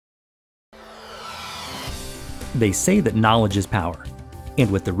They say that knowledge is power, and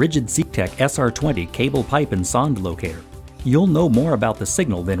with the Ridgid SeekTech SR-20 cable pipe and sonde locator, you'll know more about the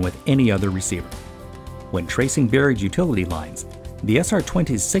signal than with any other receiver. When tracing buried utility lines, the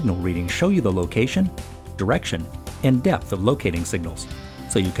SR-20's signal readings show you the location, direction, and depth of locating signals,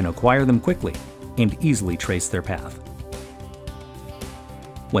 so you can acquire them quickly and easily trace their path.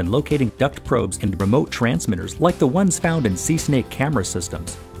 When locating duct probes and remote transmitters like the ones found in SeekTech camera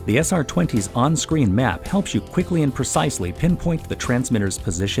systems, the SR-20's on-screen map helps you quickly and precisely pinpoint the transmitter's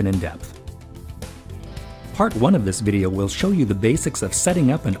position and depth. Part 1 of this video will show you the basics of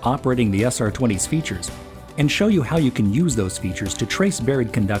setting up and operating the SR-20's features, and show you how you can use those features to trace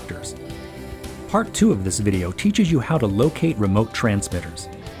buried conductors. Part 2 of this video teaches you how to locate remote transmitters.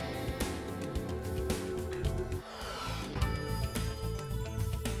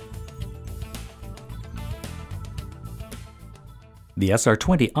 The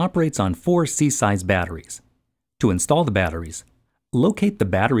SR-20 operates on 4 C-size batteries. To install the batteries, locate the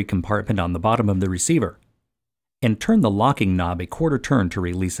battery compartment on the bottom of the receiver, and turn the locking knob a quarter turn to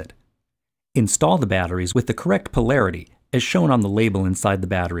release it. Install the batteries with the correct polarity as shown on the label inside the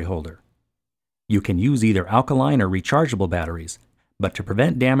battery holder. You can use either alkaline or rechargeable batteries, but to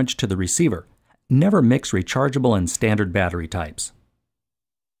prevent damage to the receiver, never mix rechargeable and standard battery types.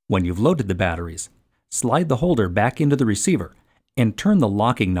 When you've loaded the batteries, slide the holder back into the receiver and turn the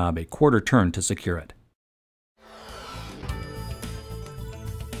locking knob a quarter turn to secure it.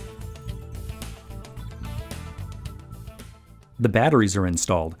 The batteries are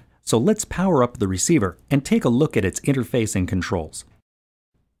installed, so let's power up the receiver and take a look at its interface and controls.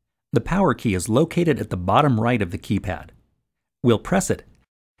 The power key is located at the bottom right of the keypad. We'll press it,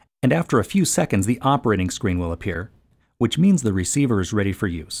 and after a few seconds the operating screen will appear, which means the receiver is ready for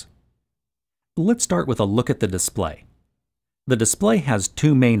use. Let's start with a look at the display. The display has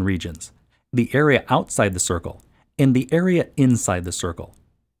 2 main regions, the area outside the circle and the area inside the circle.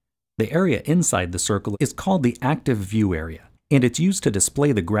 The area inside the circle is called the active view area, and it's used to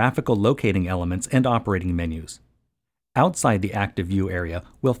display the graphical locating elements and operating menus. Outside the active view area,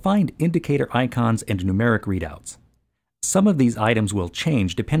 we'll find indicator icons and numeric readouts. Some of these items will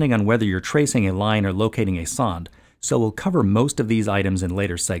change depending on whether you're tracing a line or locating a sonde, so we'll cover most of these items in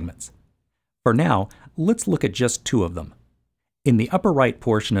later segments. For now, let's look at just 2 of them. In the upper right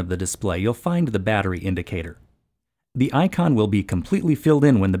portion of the display, you'll find the battery indicator. The icon will be completely filled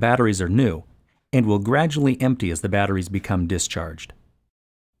in when the batteries are new, and will gradually empty as the batteries become discharged.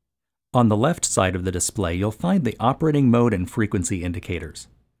 On the left side of the display, you'll find the operating mode and frequency indicators.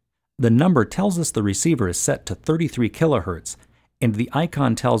 The number tells us the receiver is set to 33 kHz, and the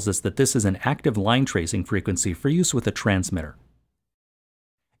icon tells us that this is an active line tracing frequency for use with a transmitter.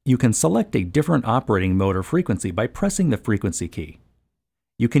 You can select a different operating mode or frequency by pressing the frequency key.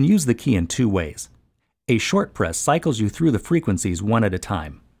 You can use the key in 2 ways. A short press cycles you through the frequencies one at a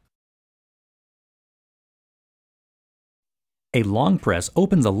time. A long press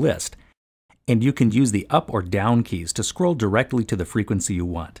opens a list, and you can use the up or down keys to scroll directly to the frequency you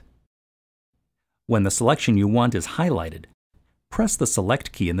want. When the selection you want is highlighted, press the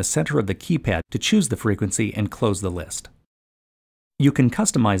select key in the center of the keypad to choose the frequency and close the list. You can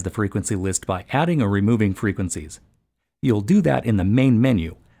customize the frequency list by adding or removing frequencies. You'll do that in the main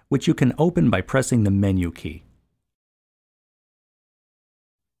menu, which you can open by pressing the menu key.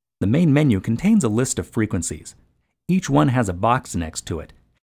 The main menu contains a list of frequencies. Each one has a box next to it.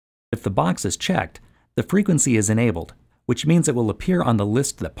 If the box is checked, the frequency is enabled, which means it will appear on the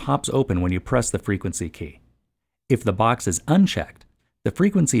list that pops open when you press the frequency key. If the box is unchecked, the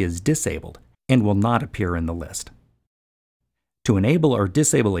frequency is disabled and will not appear in the list. To enable or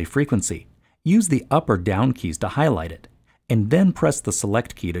disable a frequency, use the up or down keys to highlight it, and then press the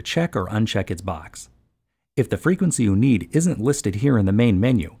select key to check or uncheck its box. If the frequency you need isn't listed here in the main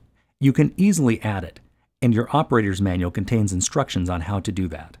menu, you can easily add it, and your operator's manual contains instructions on how to do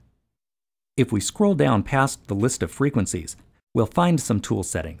that. If we scroll down past the list of frequencies, we'll find some tool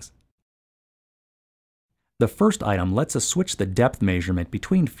settings. The first item lets us switch the depth measurement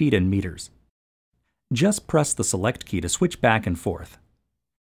between feet and meters. Just press the select key to switch back and forth.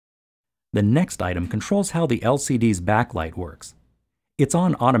 The next item controls how the LCD's backlight works. It's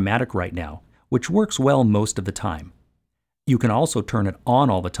on automatic right now, which works well most of the time. You can also turn it on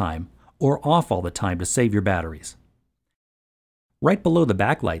all the time or off all the time to save your batteries. Right below the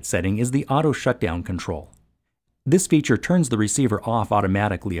backlight setting is the auto shutdown control. This feature turns the receiver off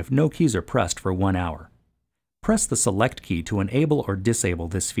automatically if no keys are pressed for 1 hour. Press the select key to enable or disable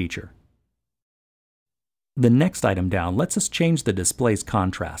this feature. The next item down lets us change the display's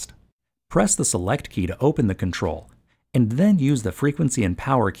contrast. Press the select key to open the control, and then use the frequency and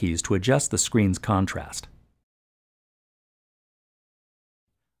power keys to adjust the screen's contrast.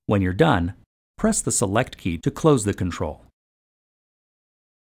 When you're done, press the Select key to close the control.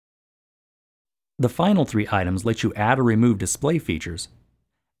 The final three items let you add or remove display features,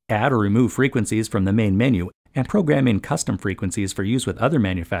 add or remove frequencies from the main menu, and program in custom frequencies for use with other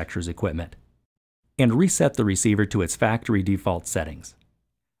manufacturers' equipment, and reset the receiver to its factory default settings.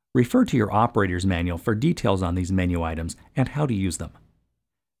 Refer to your operator's manual for details on these menu items and how to use them.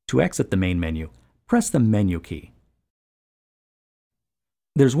 To exit the main menu, press the Menu key.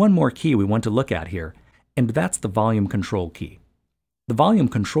 There's one more key we want to look at here, and that's the volume control key. The volume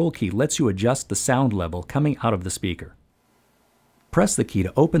control key lets you adjust the sound level coming out of the speaker. Press the key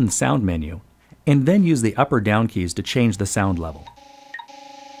to open the sound menu, and then use the up or down keys to change the sound level.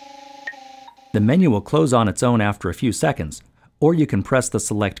 The menu will close on its own after a few seconds, or you can press the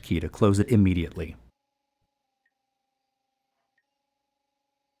Select key to close it immediately.